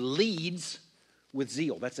one who leads with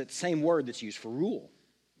zeal. That's that same word that's used for rule.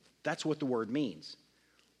 That's what the word means.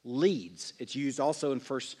 Leads. It's used also in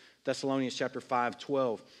 1 Thessalonians chapter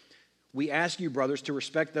 5:12. We ask you, brothers, to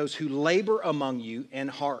respect those who labor among you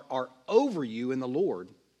and are over you in the Lord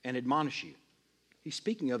and admonish you. He's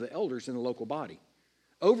speaking of the elders in the local body.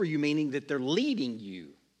 Over you meaning that they're leading you.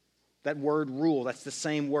 That word rule, that's the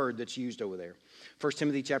same word that's used over there. 1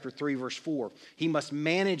 Timothy chapter 3, verse 4. He must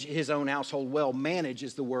manage his own household well. Manage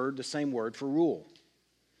is the same word for rule.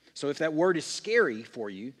 So if that word is scary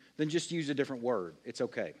for you, then just use a different word. It's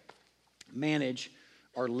okay. Manage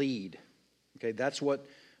or lead. Okay, that's what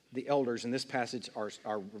the elders in this passage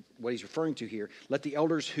are what he's referring to here. Let the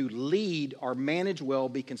elders who lead or manage well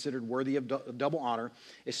be considered worthy of double honor,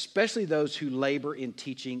 especially those who labor in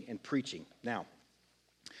teaching and preaching. Now,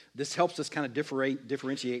 this helps us kind of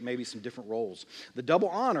differentiate maybe some different roles. The double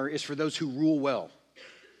honor is for those who rule well.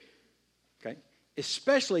 Okay?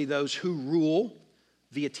 Especially those who rule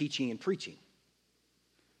via teaching and preaching.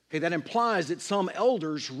 Okay, that implies that some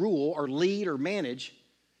elders rule or lead or manage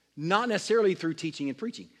not necessarily through teaching and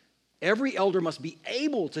preaching. Every elder must be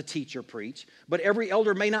able to teach or preach, but every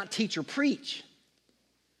elder may not teach or preach.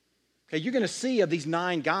 Okay, you're going to see of these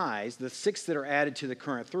 9 guys, the 6 that are added to the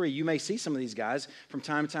current 3, you may see some of these guys from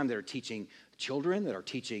time to time that are teaching children, that are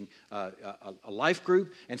teaching a life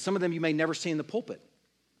group, and some of them you may never see in the pulpit.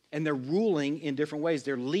 And they're ruling in different ways.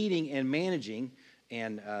 They're leading and managing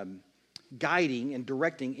and guiding and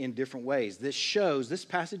directing in different ways. This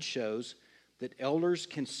passage shows that elders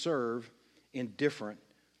can serve in different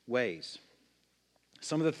ways.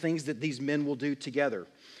 Some of the things that these men will do together.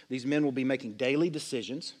 These men will be making daily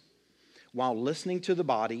decisions while listening to the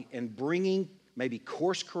body and bringing maybe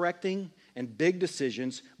course correcting and big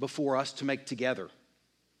decisions before us to make together.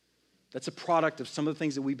 That's a product of some of the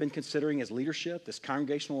things that we've been considering as leadership, this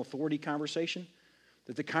congregational authority conversation,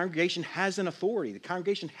 that the congregation has an authority. The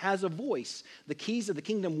congregation has a voice. The keys of the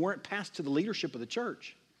kingdom weren't passed to the leadership of the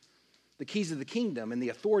church. The keys of the kingdom and the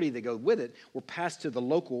authority that go with it were passed to the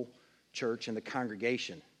local church and the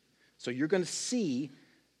congregation. So you're going to see,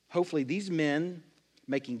 hopefully, these men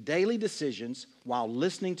making daily decisions while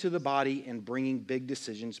listening to the body and bringing big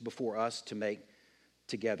decisions before us to make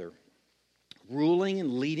together. Ruling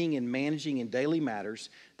and leading and managing in daily matters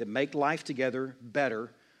that make life together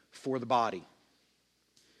better for the body.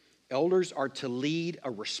 Elders are to lead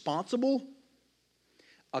a responsible,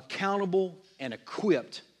 accountable, and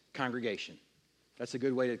equipped congregation. That's a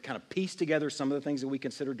good way to kind of piece together some of the things that we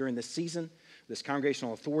consider during this season, this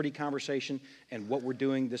congregational authority conversation, and what we're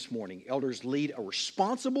doing this morning. Elders lead a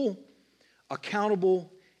responsible,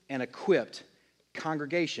 accountable, and equipped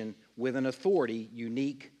congregation with an authority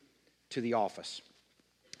unique to the office.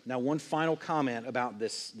 Now, one final comment about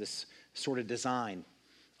this sort of design.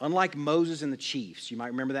 Unlike Moses and the chiefs, you might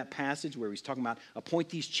remember that passage where he's talking about appoint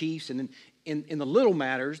these chiefs, and then in the little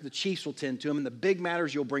matters, the chiefs will tend to them. In the big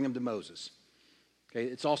matters, you'll bring them to Moses. Okay,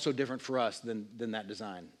 it's also different for us than that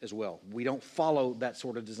design as well. We don't follow that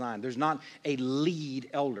sort of design. There's not a lead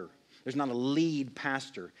elder. There's not a lead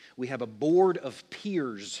pastor. We have a board of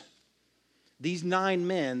peers. These 9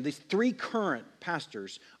 men, these 3 current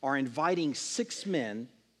pastors, are inviting 6 men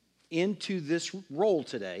into this role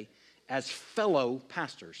today as fellow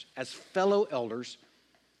pastors, as fellow elders,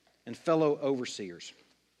 and fellow overseers.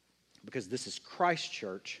 Because this is Christ's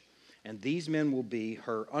church, and these men will be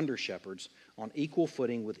her under-shepherds on equal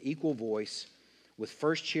footing, with equal voice, with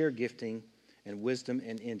first chair gifting and wisdom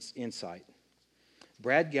and insight.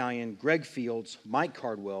 Brad Gallion, Greg Fields, Mike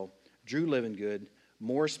Cardwell, Drew Livingood,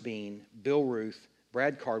 Morris Bean, Bill Ruth,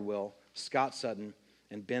 Brad Cardwell, Scott Sutton,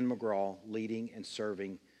 and Ben McGraw leading and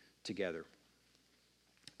serving together.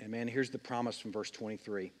 And man, here's the promise from verse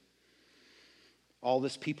 23. All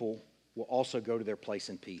this people will also go to their place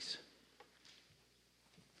in peace.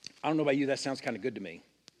 I don't know about you, that sounds kind of good to me.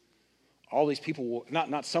 All these people will,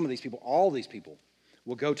 not some of these people, all these people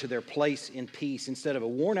will go to their place in peace. Instead of a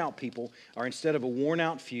worn out people, or instead of a worn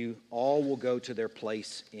out few, all will go to their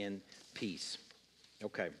place in peace.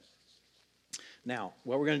 Okay. Now,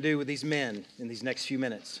 what we're going to do with these men in these next few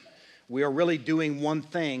minutes, we are really doing one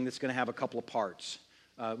thing that's going to have a couple of parts.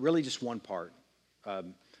 Really just one part.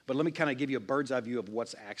 But let me kind of give you a bird's eye view of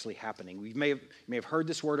what's actually happening. You may have heard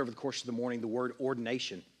this word over the course of the morning, the word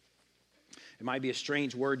ordination. It might be a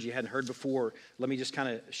strange word you hadn't heard before. Let me just kind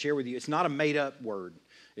of share with you. It's not a made-up word.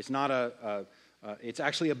 It's not it's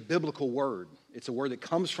actually a biblical word. It's a word that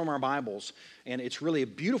comes from our Bibles, and it's really a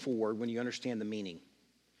beautiful word when you understand the meaning.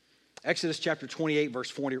 Exodus chapter 28, verse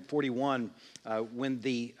 41,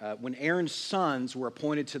 when Aaron's sons were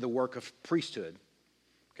appointed to the work of priesthood,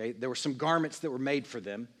 okay, there were some garments that were made for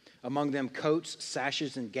them, among them coats,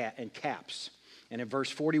 sashes, and caps. And in verse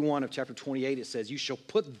 41 of chapter 28, it says, "You shall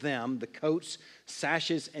put them, the coats,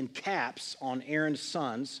 sashes, and caps, on Aaron's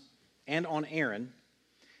sons and on Aaron,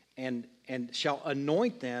 and shall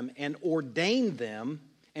anoint them and ordain them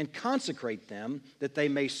and consecrate them, that they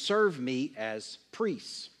may serve me as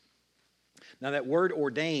priests." Now, that word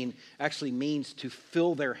ordain actually means to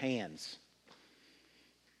fill their hands.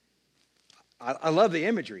 I love the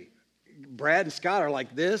imagery. Brad and Scott are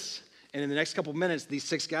like this, and in the next couple of minutes, these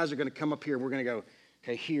 6 guys are going to come up here. We're going to go,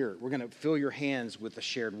 okay, here, we're going to fill your hands with the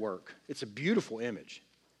shared work. It's a beautiful image.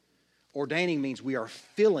 Ordaining means we are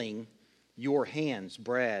filling your hands,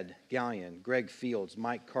 Brad Gallion, Greg Fields,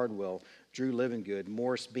 Mike Cardwell, Drew Livingood,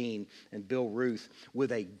 Morris Bean, and Bill Ruth,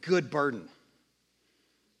 with a good burden.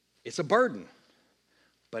 It's a burden,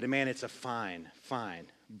 but man, it's a fine, fine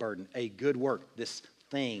burden, a good work, this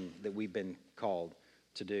thing that we've been called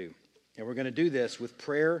to do. And we're going to do this with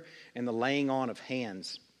prayer and the laying on of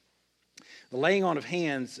hands. The laying on of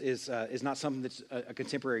hands is not something that's a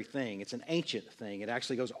contemporary thing. It's an ancient thing. It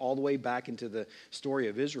actually goes all the way back into the story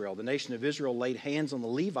of Israel. The nation of Israel laid hands on the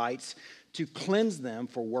Levites to cleanse them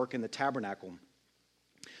for work in the tabernacle.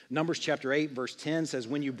 Numbers chapter 8, verse 10 says,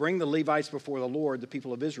 "When you bring the Levites before the Lord, the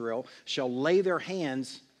people of Israel shall lay their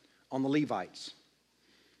hands on the Levites."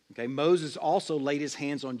 Okay, Moses also laid his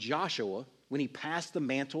hands on Joshua when he passed the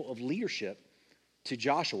mantle of leadership to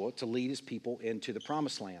Joshua to lead his people into the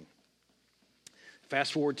promised land.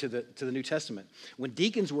 Fast forward to the New Testament. When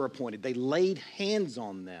deacons were appointed, they laid hands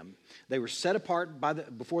on them. They were set apart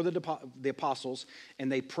before the apostles,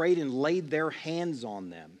 and they prayed and laid their hands on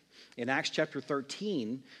them. In Acts chapter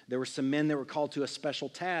 13, there were some men that were called to a special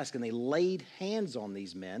task, and they laid hands on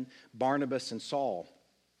these men, Barnabas and Saul.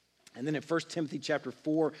 And then in 1 Timothy chapter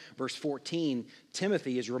 4, verse 14,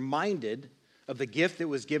 Timothy is reminded of the gift that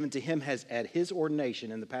was given to him at his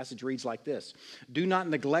ordination. And the passage reads like this: "Do not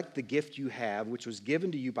neglect the gift you have, which was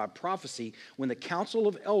given to you by prophecy when the council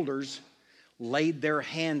of elders laid their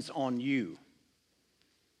hands on you."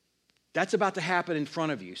 That's about to happen in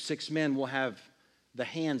front of you. 6 men will have the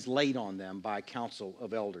hands laid on them by a council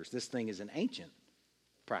of elders. This thing is an ancient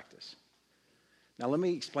practice. Now let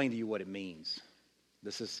me explain to you what it means.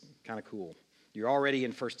 This is kind of cool. You're already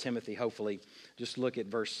in 1 Timothy, hopefully. Just look at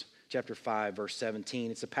chapter 5, verse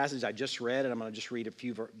 17. It's a passage I just read, and I'm going to just read a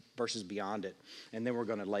few verses beyond it. And then we're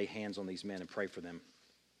going to lay hands on these men and pray for them.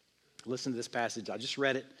 Listen to this passage. I just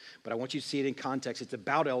read it, but I want you to see it in context. It's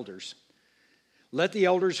about elders. "Let the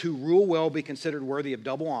elders who rule well be considered worthy of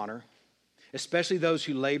double honor, especially those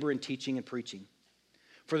who labor in teaching and preaching.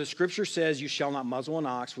 For the scripture says, 'You shall not muzzle an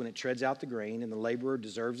ox when it treads out the grain, and the laborer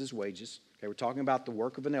deserves his wages.'" Okay, we're talking about the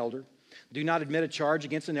work of an elder. "Do not admit a charge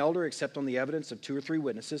against an elder except on the evidence of 2 or 3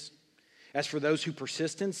 witnesses. As for those who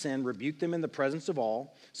persist in sin, rebuke them in the presence of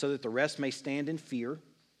all, so that the rest may stand in fear.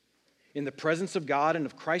 In the presence of God and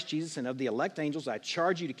of Christ Jesus and of the elect angels, I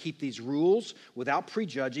charge you to keep these rules without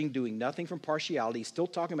prejudging, doing nothing from partiality. He's still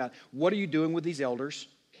talking about what are you doing with these elders?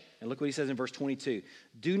 And look what he says in verse 22.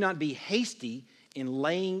 Do not be hasty in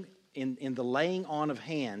the laying on of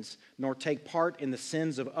hands, nor take part in the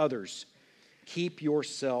sins of others. Keep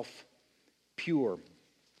yourself pure.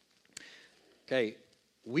 Okay,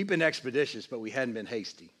 we've been expeditious, but we hadn't been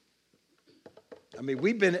hasty. I mean,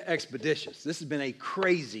 we've been expeditious. This has been a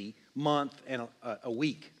crazy month and a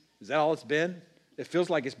week. Is that all it's been? It feels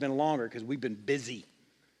like it's been longer because we've been busy.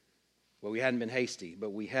 Well, we hadn't been hasty,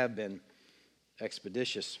 but we have been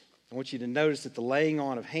expeditious. I want you to notice that the laying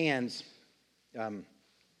on of hands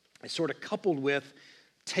is sort of coupled with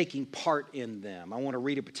taking part in them. I want to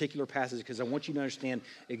read a particular passage because I want you to understand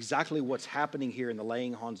exactly what's happening here in the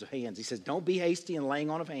laying on of hands. He says, don't be hasty in laying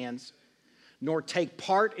on of hands, nor take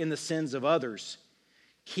part in the sins of others.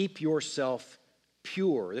 Keep yourself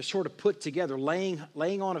pure. They're sort of put together, laying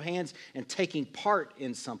on of hands and taking part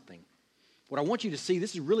in something. What I want you to see,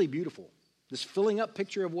 this is really beautiful. This filling up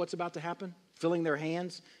picture of what's about to happen, filling their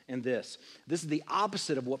hands, and this. This is the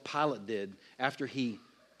opposite of what Pilate did after he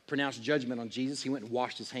pronounced judgment on Jesus. He went and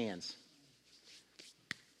washed his hands.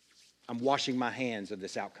 I'm washing my hands of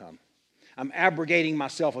this outcome. I'm abrogating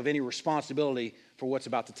myself of any responsibility for what's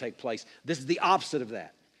about to take place. This is the opposite of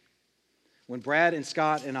that. When Brad and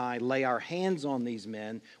Scott and I lay our hands on these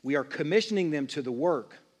men, we are commissioning them to the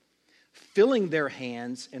work, filling their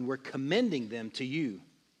hands, and we're commending them to you.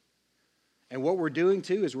 And what we're doing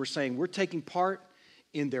too is we're saying we're taking part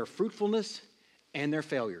in their fruitfulness and their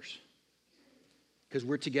failures. Because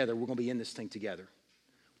we're together, we're going to be in this thing together.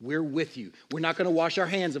 We're with you. We're not going to wash our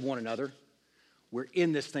hands of one another. We're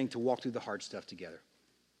in this thing to walk through the hard stuff together.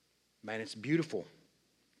 Man, it's beautiful.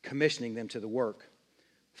 Commissioning them to the work,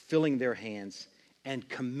 filling their hands, and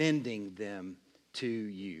commending them to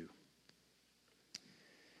you.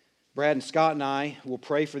 Brad and Scott and I will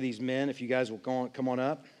pray for these men if you guys will come on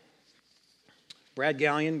up. Brad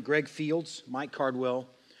Gallion, Greg Fields, Mike Cardwell,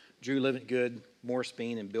 Drew Livengood, Morris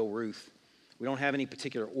Bean, and Bill Ruth. We don't have any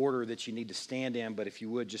particular order that you need to stand in, but if you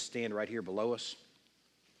would, just stand right here below us.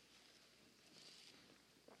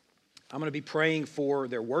 I'm going to be praying for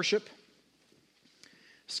their worship.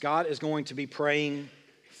 Scott is going to be praying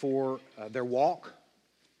for their walk.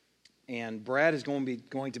 And Brad is going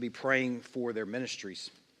to be praying for their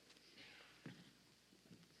ministries.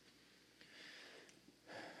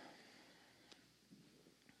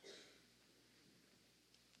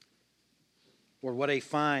 Lord, what a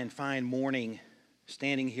fine, fine morning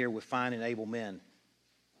standing here with fine and able men.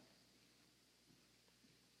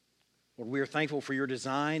 Lord, we are thankful for your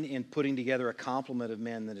design in putting together a complement of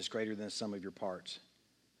men that is greater than the sum of your parts.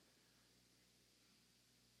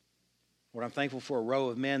 Lord, I'm thankful for a row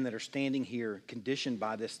of men that are standing here conditioned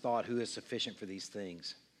by this thought, who is sufficient for these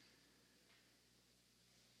things.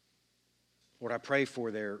 Lord, I pray for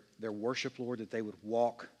their worship, Lord, that they would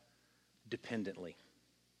walk dependently.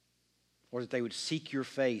 Lord, that they would seek your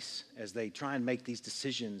face as they try and make these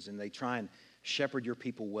decisions and they try and shepherd your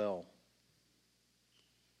people well.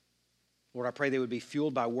 Lord, I pray they would be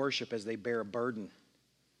fueled by worship as they bear a burden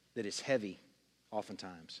that is heavy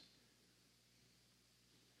oftentimes.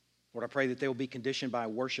 Lord, I pray that they will be conditioned by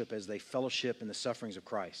worship as they fellowship in the sufferings of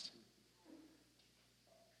Christ.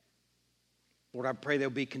 Lord, I pray they'll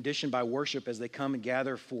be conditioned by worship as they come and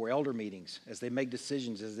gather for elder meetings, as they make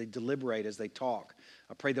decisions, as they deliberate, as they talk.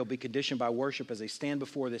 I pray they'll be conditioned by worship as they stand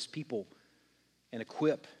before this people and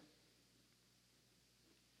equip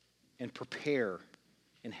and prepare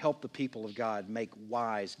and help the people of God make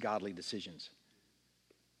wise, godly decisions.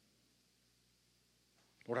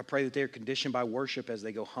 Lord, I pray that they are conditioned by worship as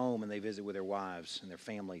they go home and they visit with their wives and their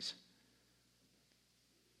families.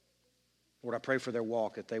 Lord, I pray for their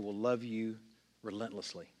walk, that they will love you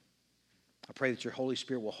relentlessly. I pray that your Holy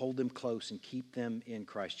Spirit will hold them close and keep them in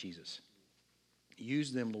Christ Jesus.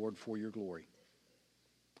 Use them, Lord, for your glory.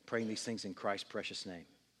 Praying these things in Christ's precious name.